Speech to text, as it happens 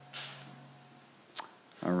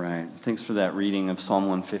All right. Thanks for that reading of Psalm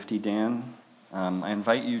 150, Dan. I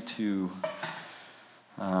invite you to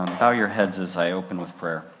bow your heads as I open with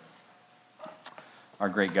prayer. Our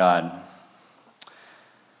great God,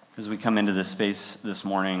 as we come into this space this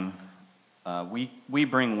morning, we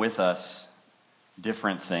bring with us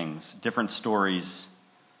different things, different stories.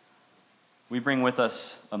 We bring with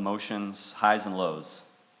us emotions, highs and lows.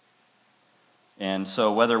 And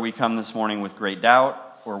so whether we come this morning with great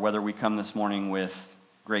doubt or whether we come this morning with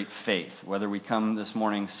great faith, whether we come this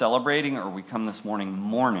morning celebrating or we come this morning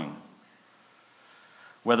mourning,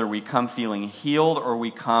 whether we come feeling healed or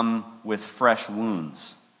we come with fresh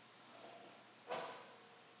wounds,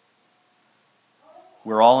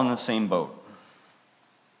 we're all in the same boat.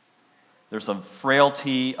 There's a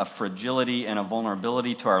frailty, a fragility, and a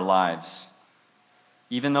vulnerability to our lives,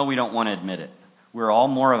 even though we don't want to admit it. We're all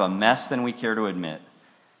more of a mess than we care to admit.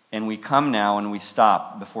 And we come now and we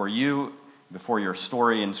stop before you, before your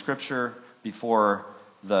story in Scripture, before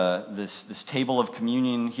this table of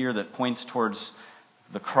communion here that points towards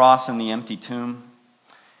the cross and the empty tomb.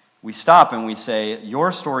 We stop and we say,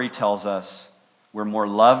 your story tells us we're more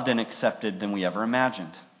loved and accepted than we ever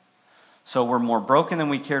imagined. So we're more broken than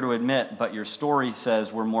we care to admit, but your story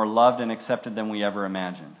says we're more loved and accepted than we ever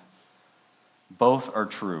imagined. Both are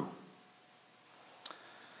true.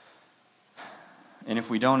 And if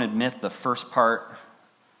we don't admit the first part,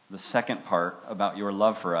 the second part about your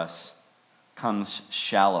love for us comes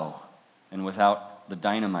shallow and without the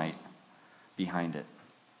dynamite behind it,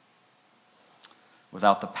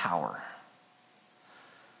 without the power.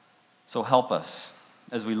 So help us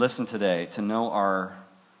as we listen today to know our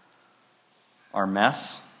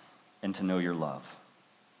mess and to know your love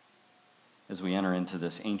as we enter into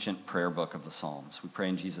this ancient prayer book of the Psalms. We pray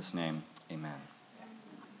in Jesus' name, amen.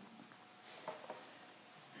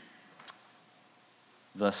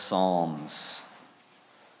 The Psalms.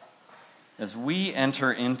 As we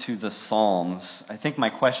enter into the Psalms, I think my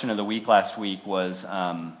question of the week last week was,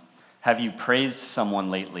 have you praised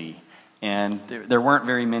someone lately? And there weren't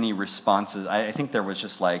very many responses. I think there was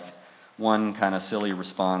just like one kind of silly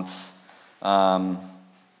response. Oh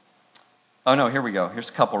no, here we go. Here's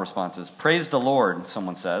a couple responses. Praise the Lord,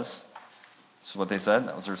 someone says. This is what they said.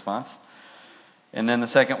 That was the response. And then the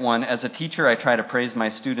second one, as a teacher, I try to praise my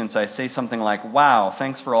students. I say something like, wow,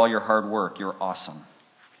 thanks for all your hard work. You're awesome.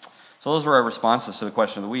 So those were our responses to the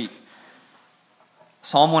question of the week.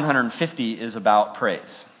 Psalm 150 is about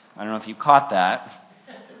praise. I don't know if you caught that.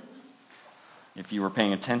 If you were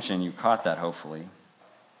paying attention, you caught that, hopefully.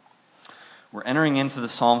 We're entering into the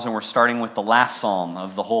Psalms, and we're starting with the last psalm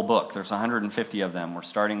of the whole book. There's 150 of them. We're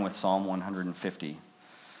starting with Psalm 150.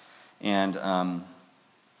 And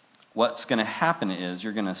what's going to happen is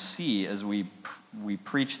you're going to see as we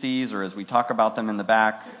preach these or as we talk about them in the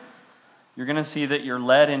back, you're going to see that you're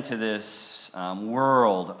led into this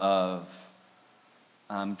world of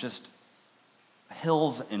just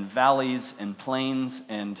hills and valleys and plains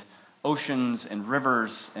and oceans and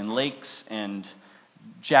rivers and lakes and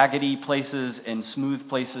jaggedy places and smooth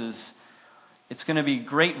places. It's going to be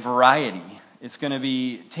great variety. It's going to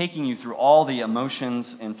be taking you through all the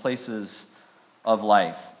emotions and places of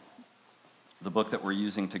life. The book that we're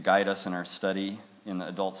using to guide us in our study in the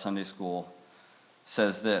adult Sunday school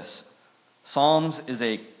says this: Psalms is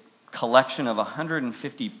a collection of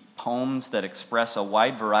 150 poems that express a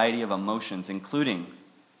wide variety of emotions, including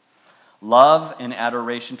love and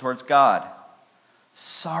adoration towards God,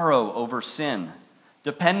 sorrow over sin,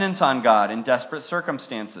 dependence on God in desperate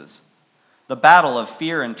circumstances, the battle of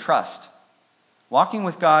fear and trust, walking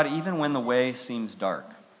with God even when the way seems dark,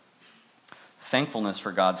 thankfulness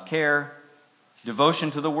for God's care, devotion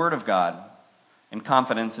to the Word of God, and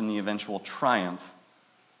confidence in the eventual triumph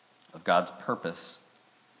of God's purpose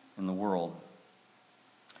in the world.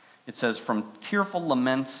 It says, from tearful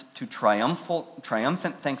laments to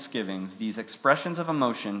triumphant thanksgivings, these expressions of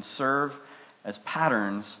emotion serve as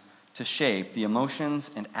patterns to shape the emotions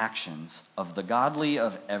and actions of the godly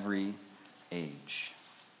of every age.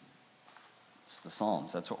 It's the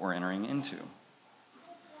Psalms. That's what we're entering into.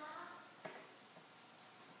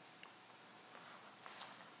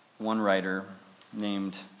 One writer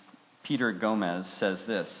named Peter Gomez says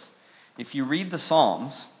this: if you read the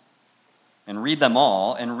Psalms, and read them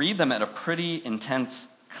all, and read them at a pretty intense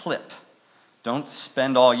clip, don't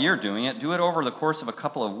spend all year doing it, do it over the course of a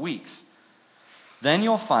couple of weeks, then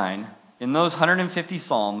you'll find in those 150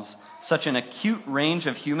 Psalms such an acute range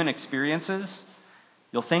of human experiences,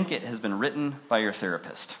 you'll think it has been written by your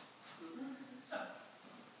therapist.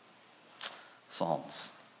 Psalms.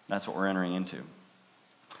 That's what we're entering into.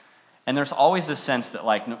 And there's always a sense that,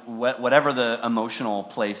 like, whatever the emotional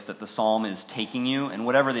place that the psalm is taking you, and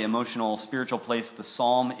whatever the emotional, spiritual place the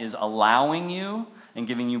psalm is allowing you and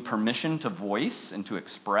giving you permission to voice and to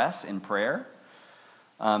express in prayer,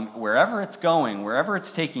 wherever it's going, wherever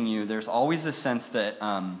it's taking you, there's always a sense that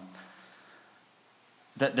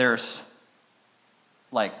that there's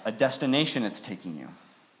like a destination it's taking you.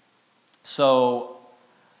 So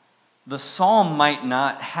the psalm might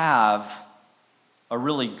not have a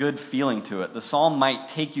really good feeling to it. The psalm might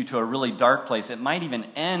take you to a really dark place. It might even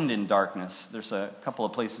end in darkness. There's a couple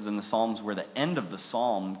of places in the Psalms where the end of the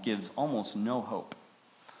psalm gives almost no hope.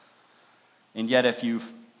 And yet if you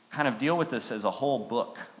kind of deal with this as a whole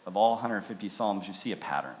book of all 150 psalms, you see a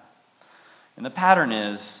pattern. And the pattern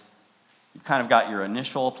is you've kind of got your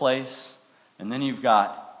initial place, and then you've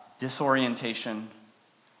got disorientation,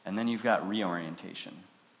 and then you've got reorientation.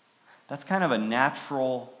 That's kind of a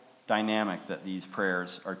natural dynamic that these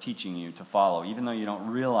prayers are teaching you to follow, even though you don't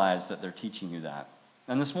realize that they're teaching you that.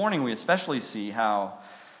 And this morning we especially see how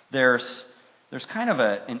there's kind of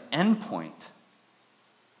an end point.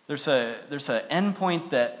 There's an end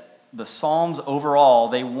point that the Psalms overall,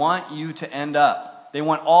 they want you to end up. They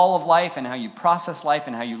want all of life and how you process life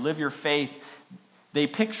and how you live your faith. They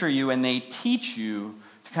picture you and they teach you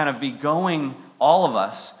to kind of be going, all of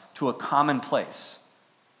us, to a common place.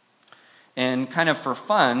 And kind of for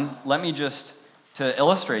fun, to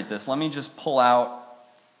illustrate this, let me just pull out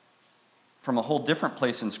from a whole different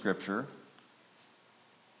place in Scripture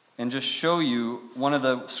and just show you one of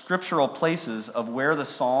the scriptural places of where the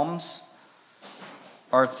Psalms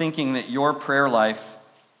are thinking that your prayer life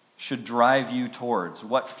should drive you towards,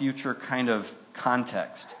 what future kind of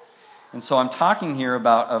context. And so I'm talking here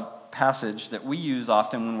about a passage that we use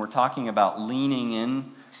often when we're talking about leaning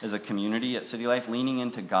in as a community at City Life, leaning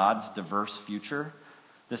into God's diverse future.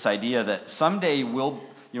 This idea that someday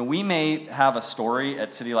we may have a story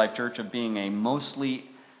at City Life Church of being a mostly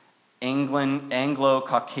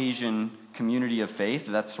Anglo-Caucasian community of faith.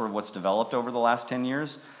 That's sort of what's developed over the last 10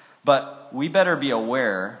 years. But we better be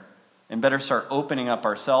aware and better start opening up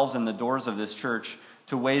ourselves and the doors of this church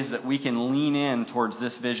to ways that we can lean in towards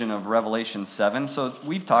this vision of Revelation 7. So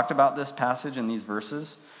we've talked about this passage and these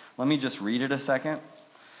verses. Let me just read it a second.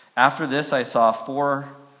 After this, I saw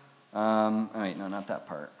not that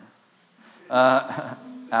part.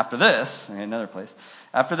 After this, another place.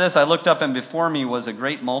 After this, I looked up, and before me was a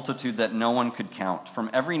great multitude that no one could count, from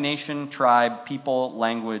every nation, tribe, people,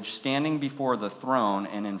 language, standing before the throne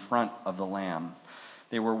and in front of the Lamb.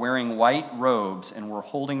 They were wearing white robes and were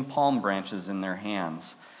holding palm branches in their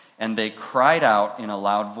hands, and they cried out in a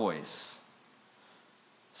loud voice,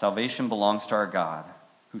 "Salvation belongs to our God,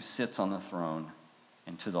 who sits on the throne,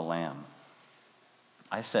 and to the Lamb."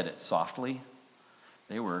 I said it softly.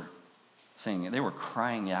 They were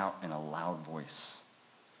crying out in a loud voice.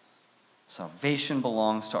 Salvation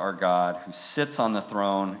belongs to our God who sits on the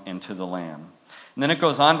throne and to the Lamb. And then it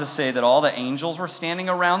goes on to say that all the angels were standing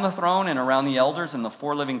around the throne and around the elders and the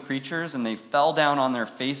four living creatures, and they fell down on their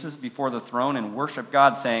faces before the throne and worshiped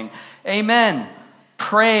God, saying, "Amen.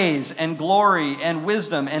 Praise and glory and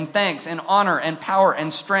wisdom and thanks and honor and power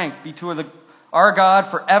and strength be to our God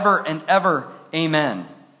forever and ever. Amen."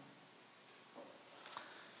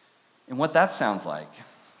 And what that sounds like,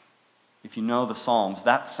 if you know the Psalms,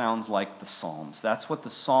 that sounds like the Psalms. That's what the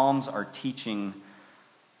Psalms are teaching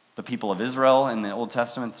the people of Israel in the Old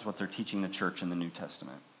Testament. That's what they're teaching the church in the New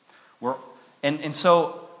Testament.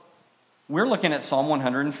 So we're looking at Psalm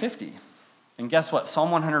 150. And guess what?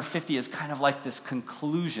 Psalm 150 is kind of like this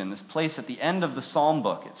conclusion, this place at the end of the Psalm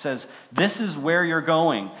book. It says, this is where you're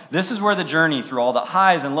going. This is where the journey through all the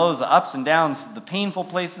highs and lows, the ups and downs, the painful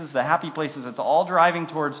places, the happy places, it's all driving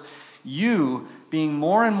towards you being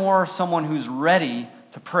more and more someone who's ready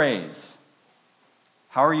to praise.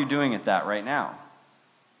 How are you doing at that right now?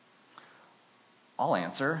 I'll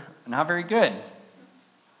answer, not very good.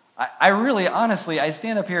 I really, honestly, I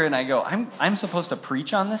stand up here and I go, I'm supposed to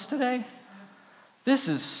preach on this today? This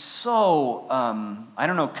is so,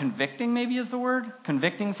 convicting maybe is the word,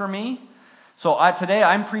 convicting for me. So today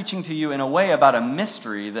I'm preaching to you in a way about a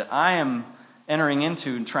mystery that I am entering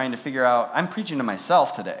into and trying to figure out. I'm preaching to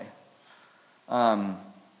myself today.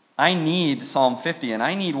 I need Psalm 50, and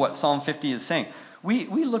I need what Psalm 50 is saying. We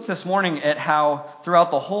looked this morning at how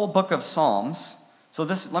throughout the whole book of Psalms, so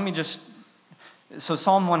Psalm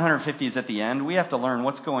 150 is at the end. We have to learn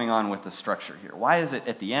what's going on with the structure here. Why is it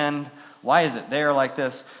at the end? Why is it there like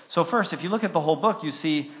this? So first, if you look at the whole book, you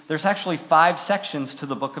see there's actually 5 sections to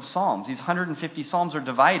the book of Psalms. These 150 Psalms are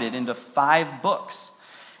divided into 5 books.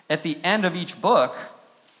 At the end of each book,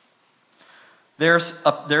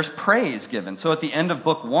 there's praise given. So at the end of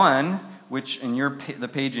book 1, which in the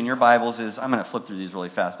page in your Bibles is, I'm going to flip through these really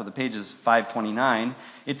fast, but the page is 529.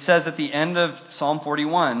 It says at the end of Psalm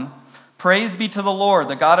 41, "Praise be to the Lord,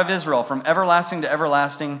 the God of Israel, from everlasting to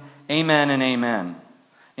everlasting. Amen and amen."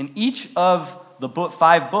 And each of the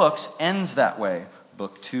 5 books ends that way.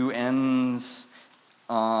 Book 2 ends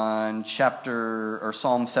on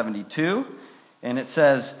Psalm 72, and it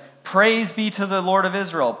says, "Praise be to the Lord of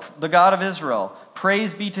Israel, the God of Israel.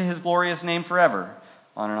 Praise be to his glorious name forever."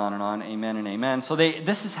 On and on and on. Amen and amen. So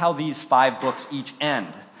this is how these 5 books each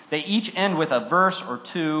end. They each end with a verse or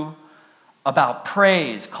 2 about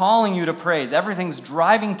praise, calling you to praise. Everything's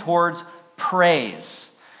driving towards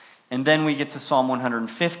praise. And then we get to Psalm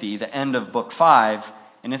 150, the end of book 5,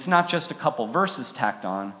 and it's not just a couple verses tacked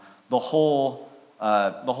on. The whole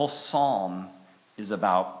psalm is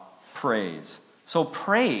about praise. So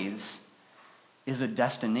praise is a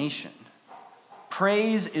destination.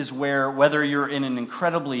 Praise is whether you're in an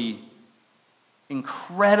incredibly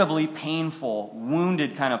painful,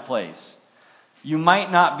 wounded kind of place, you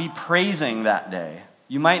might not be praising that day.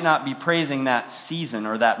 You might not be praising that season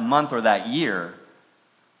or that month or that year.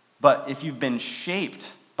 But if you've been shaped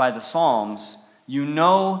by the Psalms, you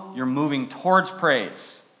know you're moving towards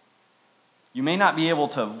praise. You may not be able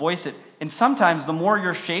to voice it. And sometimes the more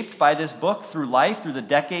you're shaped by this book through life, through the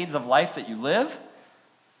decades of life that you live,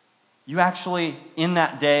 you actually, in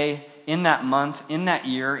that day, in that month, in that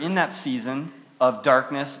year, in that season of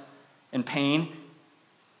darkness and pain,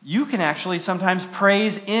 you can actually sometimes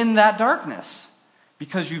praise in that darkness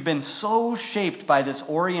because you've been so shaped by this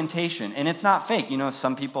orientation. And it's not fake. You know,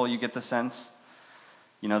 some people, you get the sense,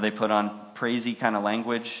 you know, they put on praisey kind of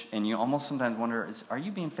language, and you almost sometimes wonder, are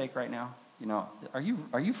you being fake right now? You know, are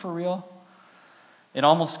you for real? It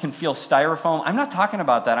almost can feel styrofoam. I'm not talking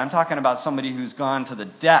about that. I'm talking about somebody who's gone to the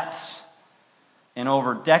depths and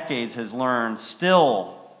over decades has learned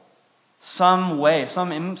still some way,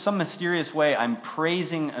 in some mysterious way, I'm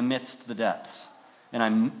praising amidst the depths. And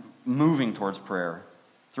I'm moving towards prayer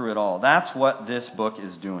through it all. That's what this book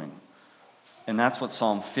is doing. And that's what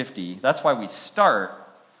Psalm 50, that's why we start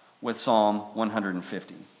with Psalm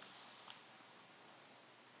 150.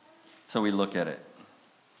 So we look at it.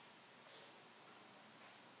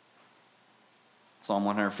 Psalm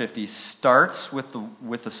 150 starts with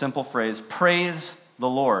the simple phrase, "Praise the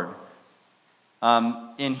Lord."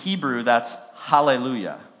 In Hebrew, that's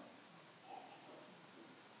hallelujah.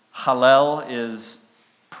 Hallel is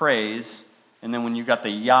praise, and then when you got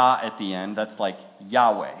the Yah at the end, that's like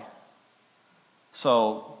Yahweh.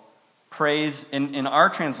 So praise in our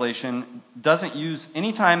translation doesn't use,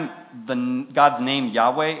 anytime God's name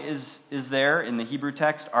Yahweh is there in the Hebrew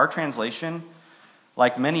text, our translation,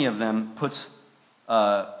 like many of them, puts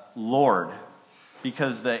Lord,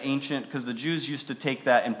 because the Jews used to take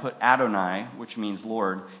that and put Adonai, which means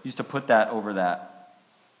Lord, used to put that over that.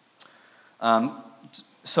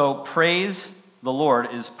 So praise the Lord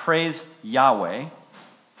is praise Yahweh,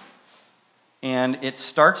 and it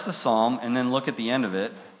starts the psalm, and then look at the end of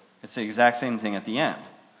it. It's the exact same thing at the end.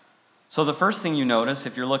 So the first thing you notice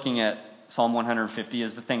if you're looking at Psalm 150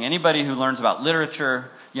 is the thing. Anybody who learns about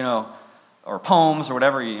literature, you know, or poems or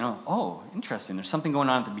whatever, you know, oh, interesting. There's something going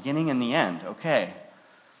on at the beginning and the end. Okay.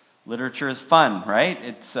 Literature is fun, right?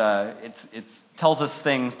 It tells us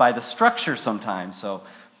things by the structure sometimes. So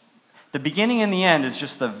the beginning and the end is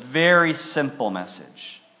just a very simple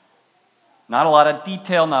message. Not a lot of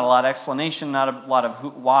detail, not a lot of explanation, not a lot of who,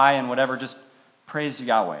 why, and whatever. Just praise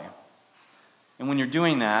Yahweh. And when you're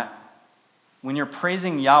doing that, when you're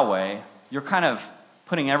praising Yahweh, you're kind of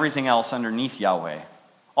putting everything else underneath Yahweh.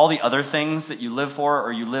 All the other things that you live for,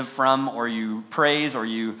 or you live from, or you praise, or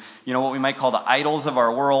you know, what we might call the idols of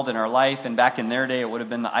our world and our life. And back in their day, it would have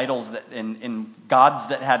been the idols that in gods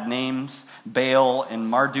that had names, Baal and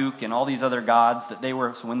Marduk and all these other gods that they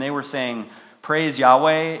were. So when they were saying praise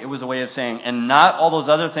Yahweh, it was a way of saying, and not all those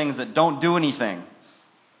other things that don't do anything,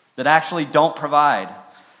 that actually don't provide.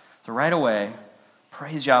 So right away,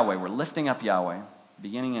 praise Yahweh. We're lifting up Yahweh,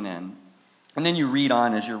 beginning and end. And then you read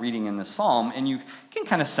on as you're reading in the psalm, and you can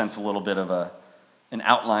kind of sense a little bit of an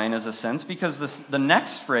outline as a sense, because the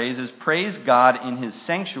next phrase is praise God in his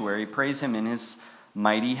sanctuary, praise him in his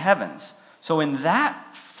mighty heavens. So in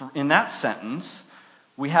that sentence,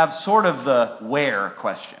 we have sort of the where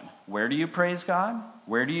question. Where do you praise God?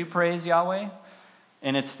 Where do you praise Yahweh?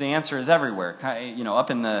 And the answer is everywhere, you know,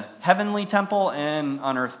 up in the heavenly temple and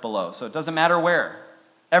on earth below. So it doesn't matter where.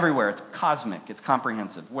 Everywhere. It's cosmic. It's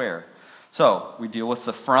comprehensive. Where? So we deal with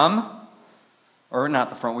the from, or not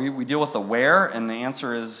the from, we deal with the where, and the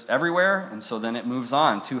answer is everywhere, and so then it moves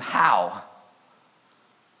on to how.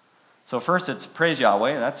 So first it's praise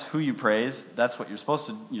Yahweh. That's who you praise. That's what you're supposed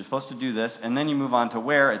to do this. And then you move on to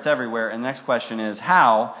where. It's everywhere. And the next question is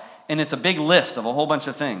how. And it's a big list of a whole bunch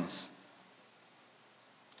of things.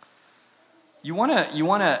 If you want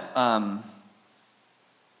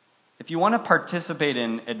to participate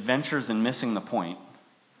in adventures in missing the point,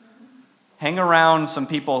 hang around some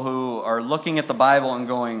people who are looking at the Bible and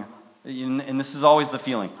going, and this is always the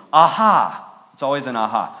feeling, aha. It's always an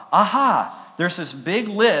aha. Aha, there's this big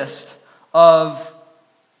list of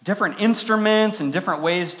different instruments and different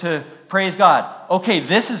ways to praise God. Okay,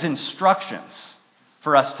 this is instructions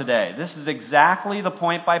for us today. This is exactly the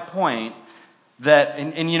point by point that,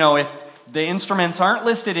 and if the instruments aren't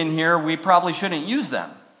listed in here, we probably shouldn't use them.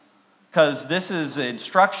 Because this is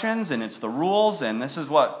instructions and it's the rules, and this is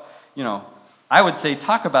what, I would say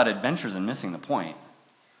talk about adventures and missing the point.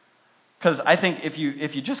 Because I think if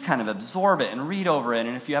you just kind of absorb it and read over it,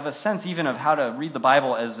 and if you have a sense even of how to read the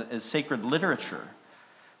Bible as sacred literature,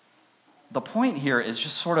 the point here is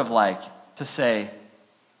just sort of like to say,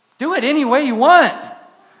 do it any way you want.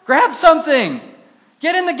 Grab something.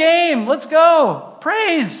 Get in the game. Let's go.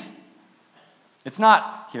 Praise. It's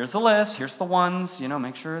not, here's the list, here's the ones,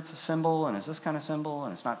 make sure it's a symbol, and it's this kind of symbol,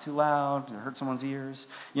 and it's not too loud, to hurt someone's ears.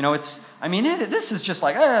 This is just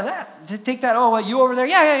like, take that, you over there,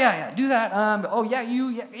 yeah, do that,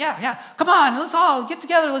 yeah, come on, let's all get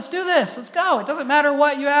together, let's do this, let's go. It doesn't matter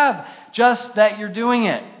what you have, just that you're doing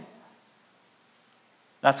it.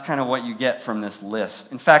 That's kind of what you get from this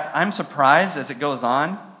list. In fact, I'm surprised as it goes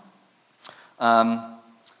on.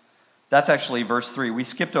 That's actually verse 3. We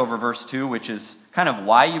skipped over verse 2, which is kind of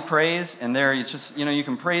why you praise. And there it's just, you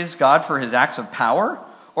can praise God for his acts of power,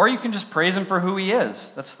 or you can just praise him for who he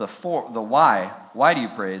is. That's the why. Why do you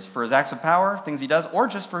praise? For his acts of power, things he does, or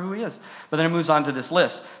just for who he is? But then it moves on to this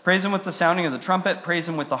list. Praise him with the sounding of the trumpet, praise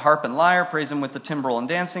him with the harp and lyre, praise him with the timbrel and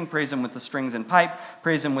dancing, praise him with the strings and pipe,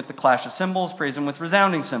 praise him with the clash of cymbals, praise him with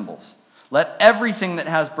resounding cymbals. Let everything that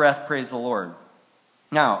has breath praise the Lord.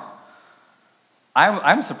 Now,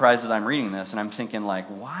 I'm surprised as I'm reading this, and I'm thinking,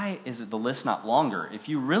 why is the list not longer? If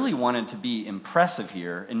you really wanted to be impressive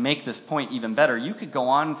here and make this point even better, you could go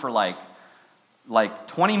on for like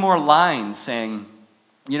 20 more lines saying,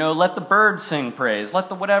 let the birds sing praise, let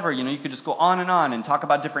the whatever, you could just go on and talk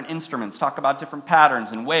about different instruments, talk about different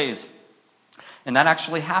patterns and ways. And that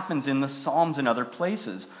actually happens in the Psalms and other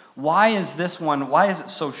places. Why is it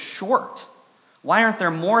so short? Why aren't there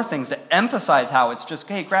more things to emphasize how it's just,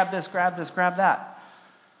 hey, grab this, grab that?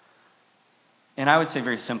 And I would say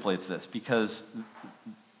very simply it's this, because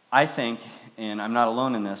I think, and I'm not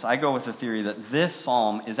alone in this, I go with the theory that this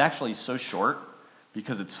psalm is actually so short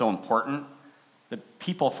because it's so important that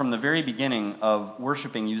people from the very beginning of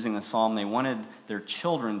worshiping using the psalm, they wanted their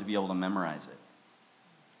children to be able to memorize it.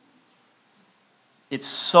 It's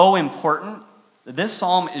so important. This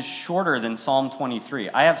psalm is shorter than Psalm 23.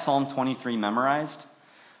 I have Psalm 23 memorized.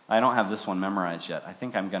 I don't have this one memorized yet. I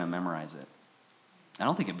think I'm going to memorize it. I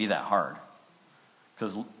don't think it'd be that hard,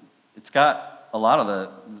 because it's got a lot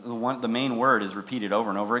of the main word is repeated over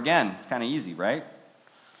and over again. It's kind of easy, right?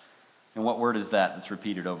 And what word is that that's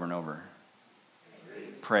repeated over and over?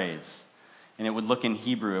 Praise. And it would look in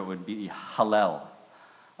Hebrew, it would be Hallel.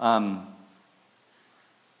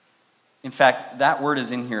 In fact, that word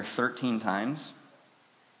is in here 13 times,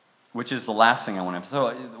 which is the last thing I want to.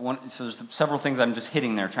 So there's several things I'm just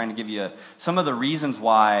hitting there, trying to give you some of the reasons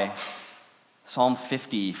why Psalm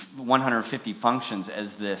 150 functions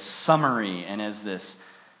as this summary and as this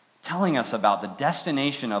telling us about the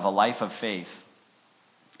destination of a life of faith.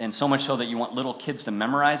 And so much so that you want little kids to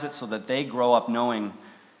memorize it so that they grow up knowing,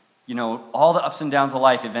 all the ups and downs of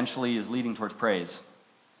life eventually is leading towards praise.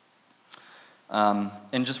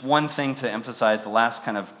 And just one thing to emphasize, the last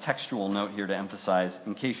kind of textual note here to emphasize,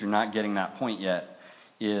 in case you're not getting that point yet,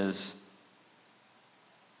 is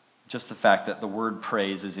just the fact that the word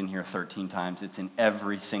praise is in here 13 times. It's in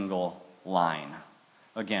every single line.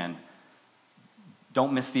 Again,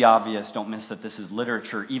 don't miss the obvious. Don't miss that this is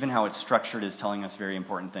literature. Even how it's structured is telling us very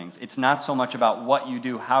important things. It's not so much about what you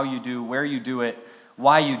do, how you do, where you do it,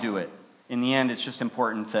 why you do it. In the end, it's just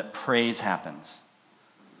important that praise happens.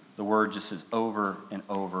 The word just is over and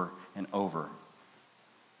over and over.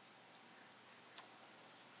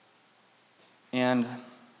 And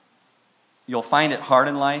you'll find it hard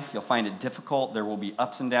in life. You'll find it difficult. There will be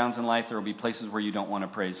ups and downs in life. There will be places where you don't want to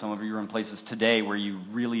praise. Some of you are in places today where you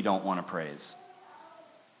really don't want to praise.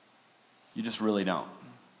 You just really don't.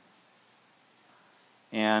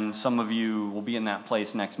 And some of you will be in that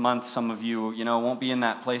place next month. Some of you, won't be in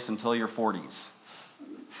that place until your 40s.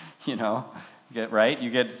 Right?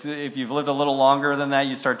 If you've lived a little longer than that,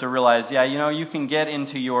 you start to realize, you can get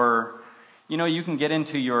into your you can get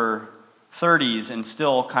into your 30s and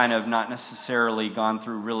still kind of not necessarily gone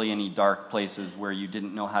through really any dark places where you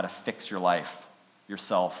didn't know how to fix your life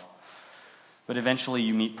yourself. But eventually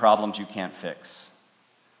you meet problems you can't fix.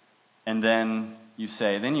 And then you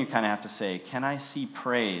kind of have to say, can I see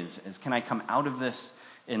praise? Can I come out of this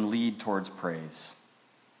and lead towards praise?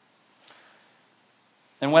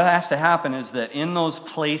 And what has to happen is that in those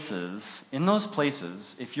places,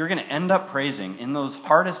 if you're going to end up praising, in those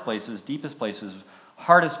hardest places, deepest places,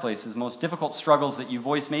 hardest places, most difficult struggles that you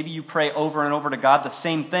voice, maybe you pray over and over to God the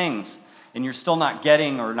same things, and you're still not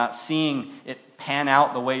getting or not seeing it pan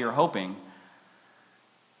out the way you're hoping.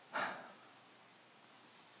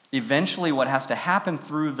 Eventually, what has to happen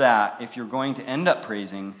through that, if you're going to end up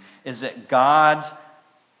praising, is that God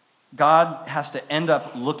has to end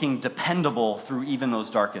up looking dependable through even those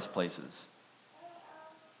darkest places.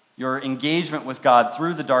 Your engagement with God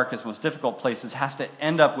through the darkest, most difficult places has to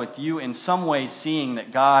end up with you in some way seeing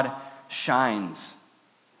that God shines,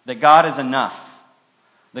 that God is enough,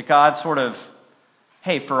 that God sort of,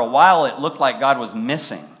 hey, for a while it looked like God was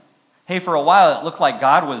missing. Hey, for a while it looked like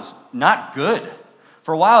God was not good.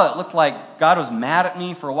 For a while it looked like God was mad at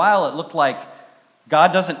me. For a while it looked like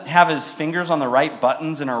God doesn't have his fingers on the right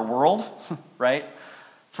buttons in our world, right?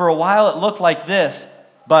 For a while it looked like this,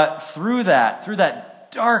 but through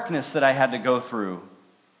that darkness that I had to go through,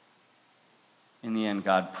 in the end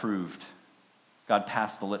God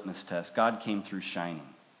passed the litmus test. God came through shining.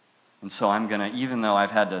 And so even though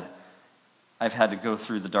I've had to go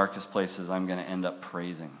through the darkest places, I'm going to end up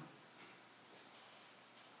praising.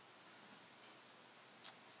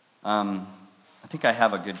 I think I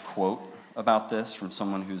have a good quote about this from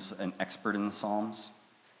someone who's an expert in the Psalms.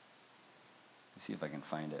 Let's see if I can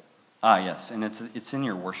find it. Yes, and it's in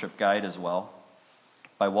your worship guide as well,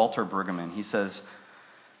 by Walter Brueggemann. He says,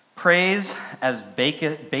 praise as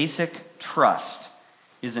basic trust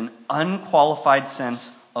is an unqualified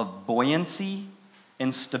sense of buoyancy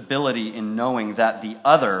and stability in knowing that the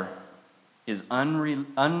other is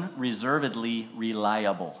unreservedly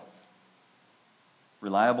reliable.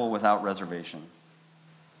 Reliable without reservation.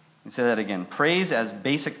 Let me say that again. Praise as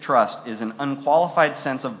basic trust is an unqualified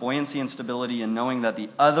sense of buoyancy and stability in knowing that the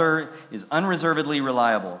other is unreservedly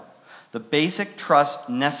reliable. The basic trust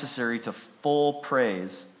necessary to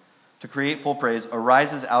create full praise,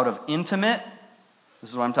 arises out of intimate, this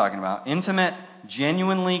is what I'm talking about, intimate,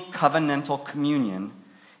 genuinely covenantal communion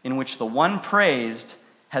in which the one praised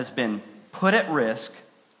has been put at risk,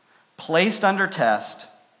 placed under test,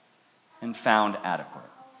 and found adequate.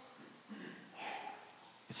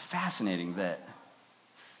 It's fascinating that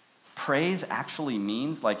praise actually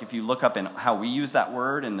means, like if you look up in how we use that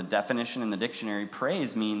word in the definition in the dictionary,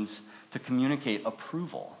 praise means to communicate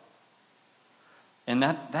approval. And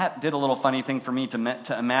that did a little funny thing for me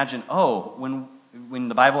to imagine, when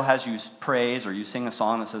the Bible has you praise or you sing a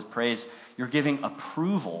song that says praise, you're giving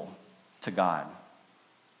approval to God.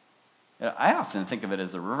 I often think of it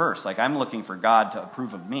as the reverse, like I'm looking for God to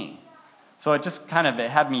approve of me. So it just it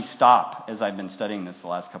had me stop as I've been studying this the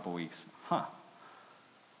last couple weeks. But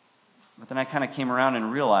then I kind of came around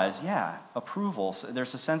and realized, approval. So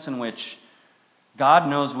there's a sense in which God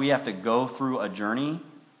knows we have to go through a journey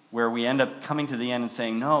where we end up coming to the end and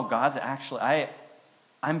saying, no, God's actually,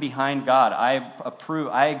 I'm behind God. I approve.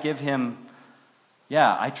 I give him,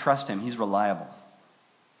 I trust him. He's reliable.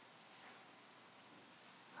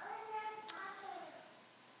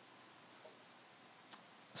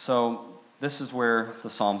 So this is where the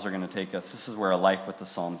Psalms are going to take us. This is where a life with the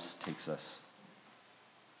Psalms takes us.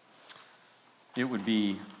 It would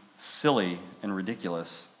be silly and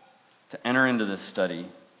ridiculous to enter into this study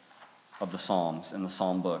of the Psalms and the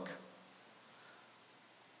Psalm book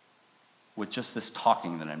with just this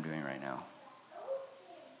talking that I'm doing right now.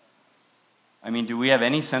 I mean, do we have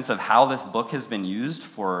any sense of how this book has been used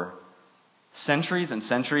for centuries and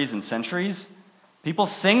centuries and centuries? People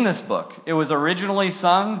sing this book. It was originally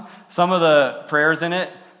sung. Some of the prayers in it,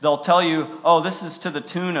 they'll tell you, this is to the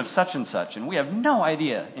tune of such and such, and we have no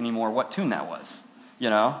idea anymore what tune that was.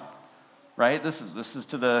 Right? This is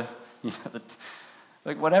to the,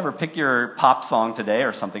 like whatever. Pick your pop song today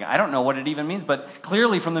or something. I don't know what it even means, but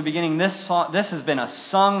clearly from the beginning, this has been a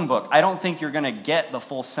sung book. I don't think you're going to get the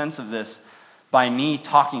full sense of this by me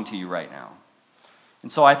talking to you right now.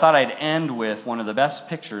 And so I thought I'd end with one of the best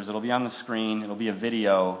pictures. It'll be on the screen. It'll be a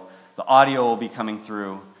video. The audio will be coming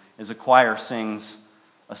through as a choir sings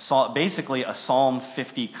basically a Psalm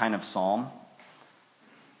 50 kind of psalm.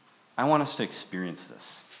 I want us to experience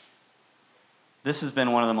this. This has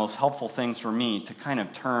been one of the most helpful things for me to kind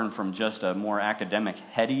of turn from just a more academic,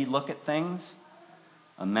 heady look at things,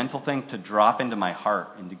 a mental thing, to drop into my heart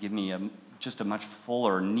and to give me a just a much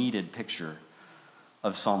fuller, needed picture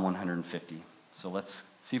of Psalm 150. So let's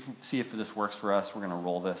see if this works for us. We're going to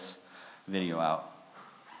roll this video out.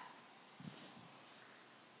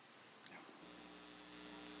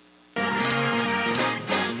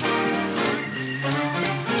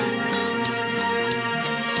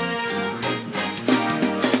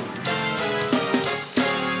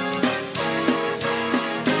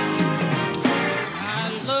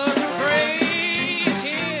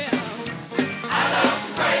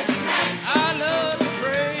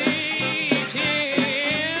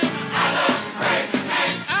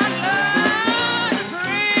 I love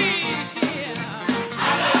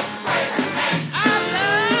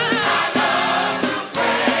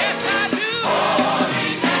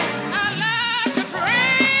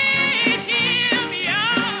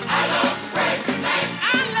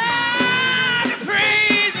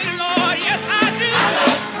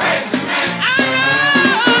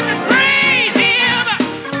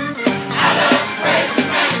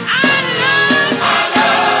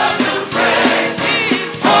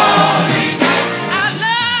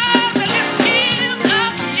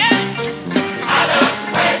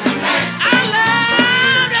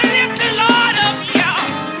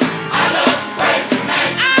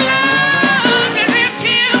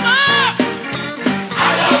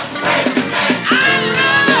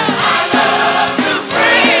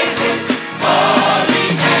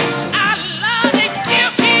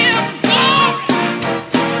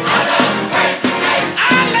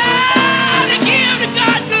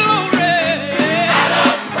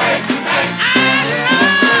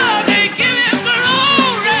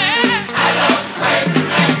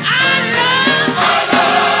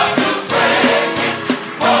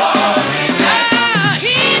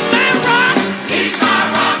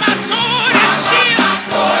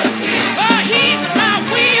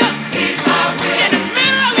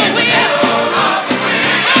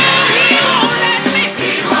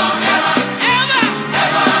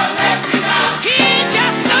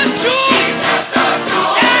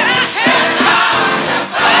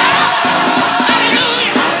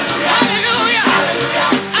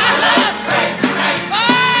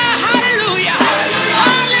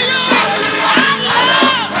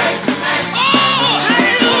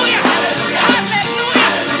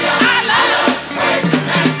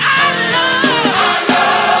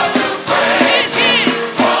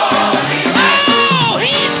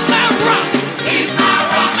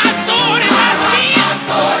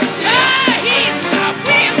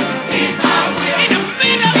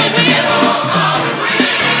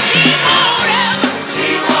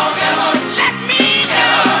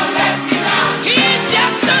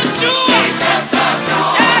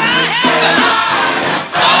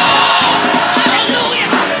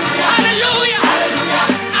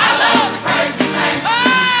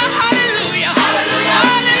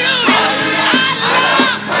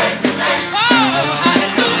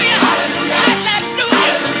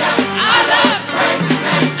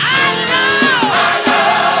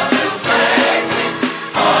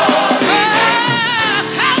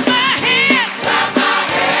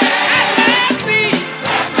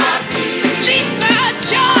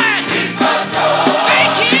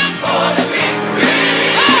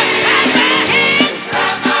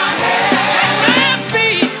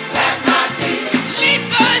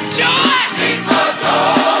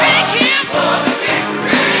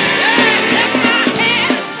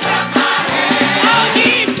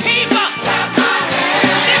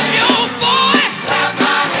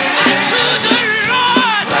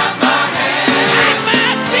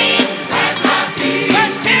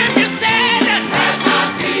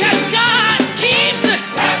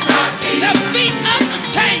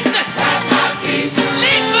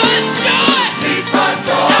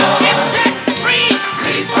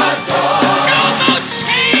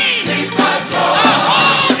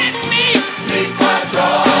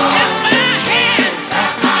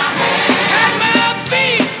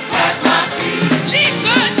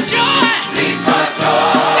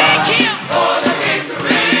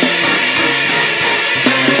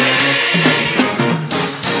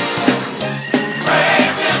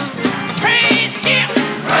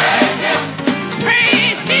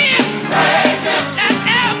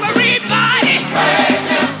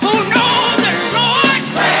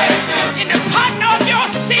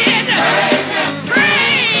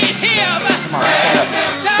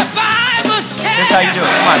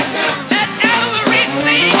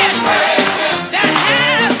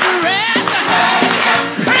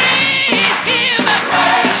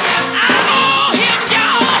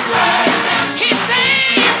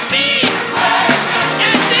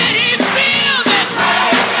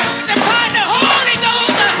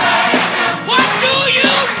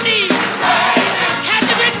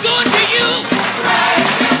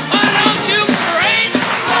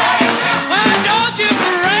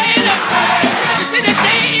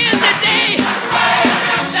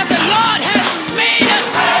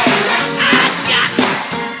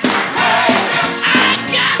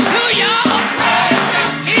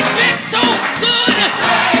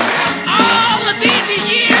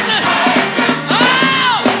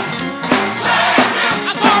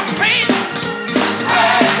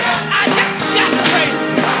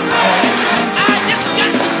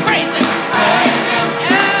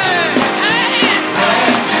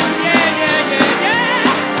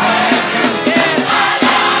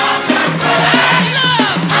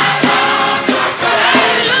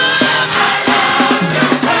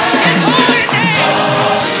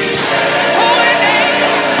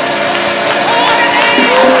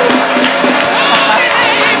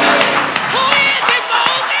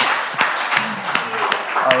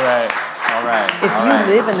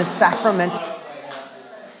the sacrament.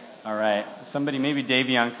 All right. Somebody, maybe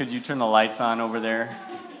Davion, could you turn the lights on over there?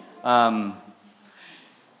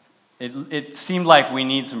 It seemed like we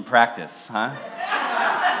need some practice, huh?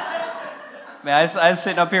 I was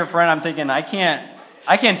sitting up here front, I'm thinking, I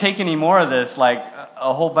can't take any more of this, like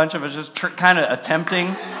a whole bunch of us just kind of attempting.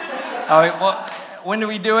 Well, when do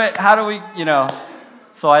we do it? How do we,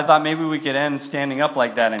 So I thought maybe we could end standing up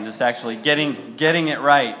like that and just actually getting it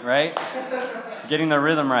right? Getting the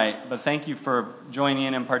rhythm right. But thank you for joining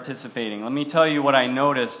in and participating. Let me tell you what I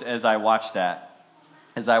noticed as I watched that.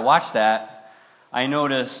 As I watched that, I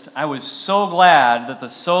noticed I was so glad that the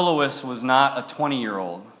soloist was not a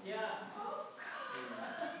 20-year-old. Yeah.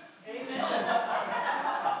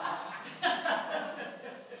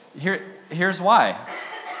 Amen. Here's why.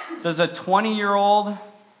 Does a 20-year-old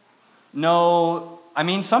know? I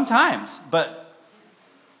mean, sometimes, but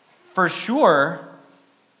for sure,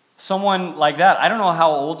 someone like that, I don't know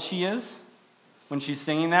how old she is when she's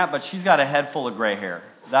singing that, but she's got a head full of gray hair.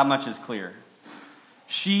 That much is clear.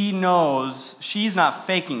 She knows she's not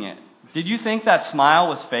faking it. Did you think that smile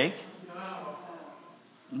was fake?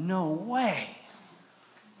 No way.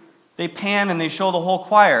 They pan and they show the whole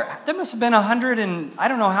choir. There must have been 100 and I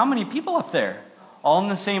don't know how many people up there, all in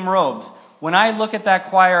the same robes. When I look at that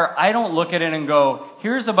choir, I don't look at it and go,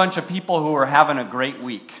 here's a bunch of people who are having a great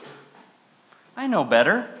week. I know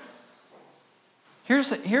better.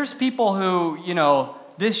 Here's people who,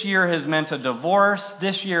 this year has meant a divorce.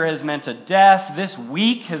 This year has meant a death. This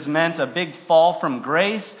week has meant a big fall from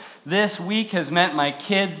grace. This week has meant my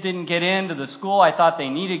kids didn't get into the school I thought they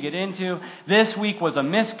needed to get into. This week was a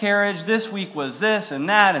miscarriage. This week was this and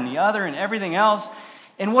that and the other and everything else.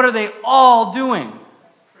 And what are they all doing?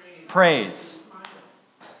 Praise.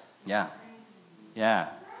 Yeah.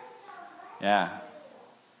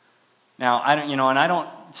 Now, I don't,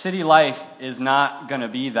 city life is not going to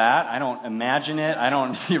be that. I don't imagine it. I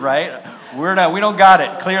don't, right? We don't got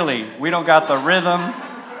it, clearly. We don't got the rhythm.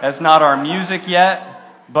 That's not our music yet.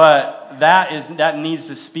 But that needs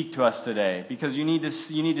to speak to us today, because you need to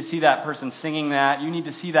see that person singing that. You need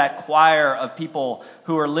to see that choir of people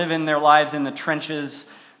who are living their lives in the trenches,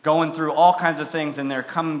 going through all kinds of things, and they're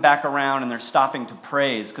coming back around and they're stopping to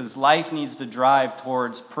praise, because life needs to drive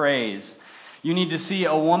towards praise. You need to see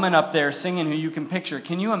a woman up there singing who you can picture.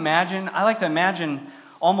 Can you imagine? I like to imagine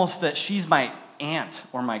almost that she's my aunt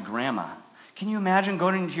or my grandma. Can you imagine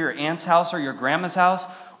going into your aunt's house or your grandma's house?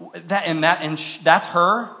 That's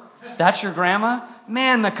her? That's your grandma?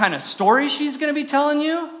 Man, the kind of story she's going to be telling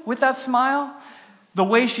you with that smile, the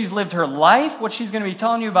way she's lived her life, what she's going to be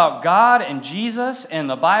telling you about God and Jesus and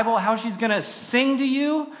the Bible, how she's going to sing to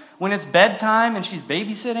you when it's bedtime and she's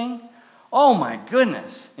babysitting. Oh my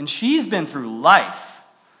goodness. And she's been through life.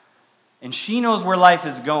 And she knows where life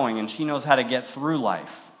is going, and she knows how to get through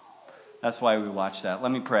life. That's why we watch that.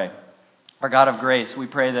 Let me pray. Our God of grace, we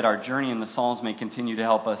pray that our journey in the Psalms may continue to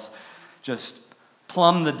help us just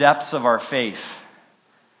plumb the depths of our faith.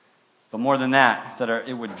 But more than that,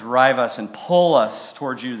 it would drive us and pull us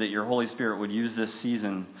towards you, that your Holy Spirit would use this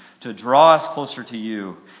season to draw us closer to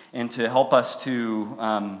you and to help us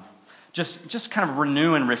to just kind of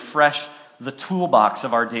renew and refresh the toolbox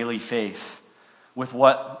of our daily faith with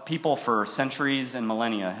what people for centuries and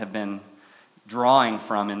millennia have been drawing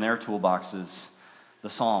from in their toolboxes, the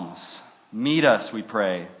Psalms. Meet us, we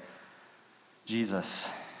pray. Jesus,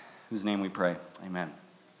 whose name we pray. Amen.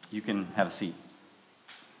 You can have a seat.